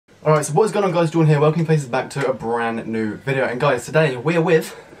Alright, so what is going on, guys? Jordan here, welcome faces back to a brand new video. And guys, today we're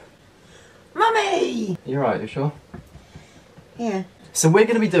with... Mummy! You're right, you sure? Yeah. So we're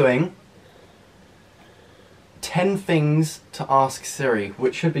going to be doing 10 things to ask Siri,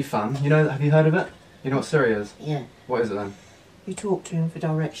 which should be fun. You know, have you heard of it? You know what Siri is? Yeah. What is it then? You talk to him for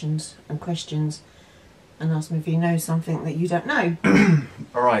directions and questions and ask him if he knows something that you don't know.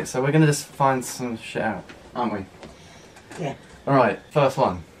 Alright, so we're going to just find some shit out, aren't we? Yeah. Alright, first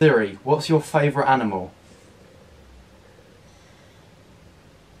one. Siri, what's your favourite animal?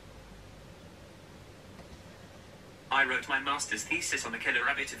 I wrote my master's thesis on the killer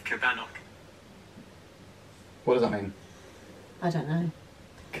rabbit of Cabannock. What does that mean? I don't know.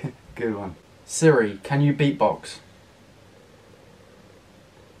 Good one. Siri, can you beatbox?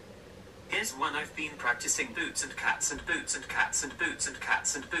 Here's one I've been practicing: boots and cats and boots and cats and boots and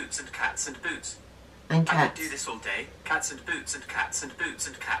cats and boots and cats and boots. And I cats. could do this all day. Cats and boots and cats and boots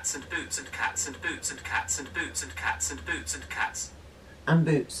and cats and boots and cats and boots and cats and boots and cats and boots and cats. And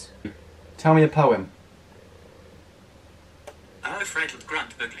boots. Tell me a poem. Oh, Fredled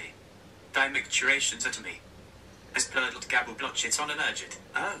grunt bugly. Thy micturations are to me. As plurdled gabble blotchets on an urgent.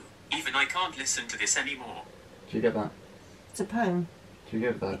 Oh, even I can't listen to this anymore. Do you get that? It's a poem. Do you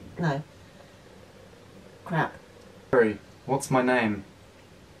get that? No. Crap. Siri, what's my name?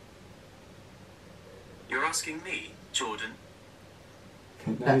 You're asking me, Jordan?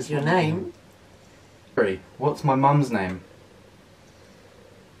 That's your name. Siri, what's my mum's name?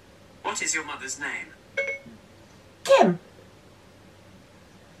 What is your mother's name? Kim.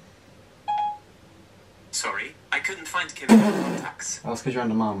 Sorry, I couldn't find Kim in my contacts. That's because you're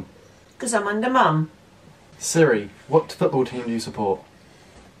under mum. Because I'm under mum. Siri, what football team do you support?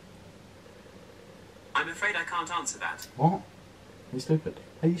 I'm afraid I can't answer that. What? Are you stupid?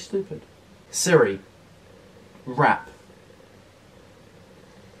 Are you stupid? Siri, rap.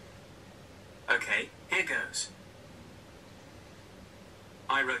 Okay, here goes.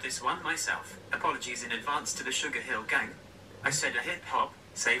 I wrote this one myself. Apologies in advance to the Sugar Hill gang. I said a hip hop,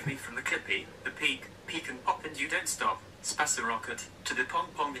 save me from the clippy, the peak and pop and you don't stop. Spass the rocket, to the pong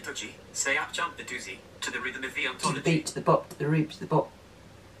pong mitoji, say up jump the doozy, to the rhythm of the To the ontology. beat, to the bop, to the root, to the bop.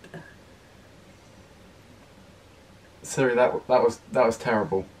 Siri, that was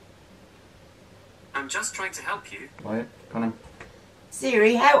terrible. I'm just trying to help you. Wait, come on.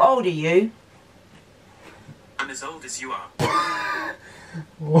 Siri, how old are you? I'm as old as you are.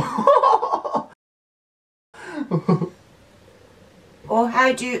 Or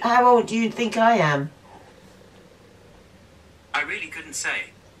how old do you think I am? I really couldn't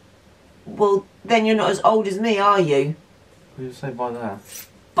say. Well, then you're not as old as me, are you? What did you say by there?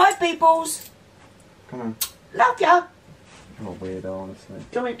 Bye, peoples. Come on. Love ya. You're a weirdo, honestly.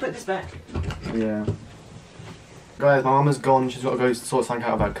 Do you want me to put this back? Yeah. Guys, my mum has gone, she's got to go sort something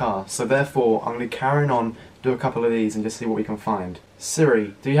out of her car. So therefore, I'm going to be carrying on, do a couple of these and just see what we can find.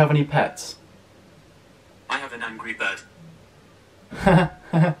 Siri, do you have any pets? I have an angry bird.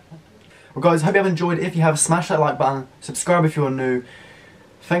 Well guys, I hope you have enjoyed. If you have, smash that like button, subscribe if you're new.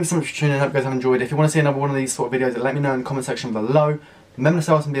 Thanks so much for tuning in, I hope you guys have enjoyed. If you want to see another one of these sort of videos, let me know in the comment section below. Remember to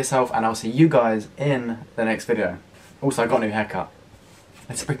stay awesome, be yourself, and I'll see you guys in the next video. Also, I got a new haircut.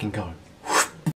 Let's freaking go.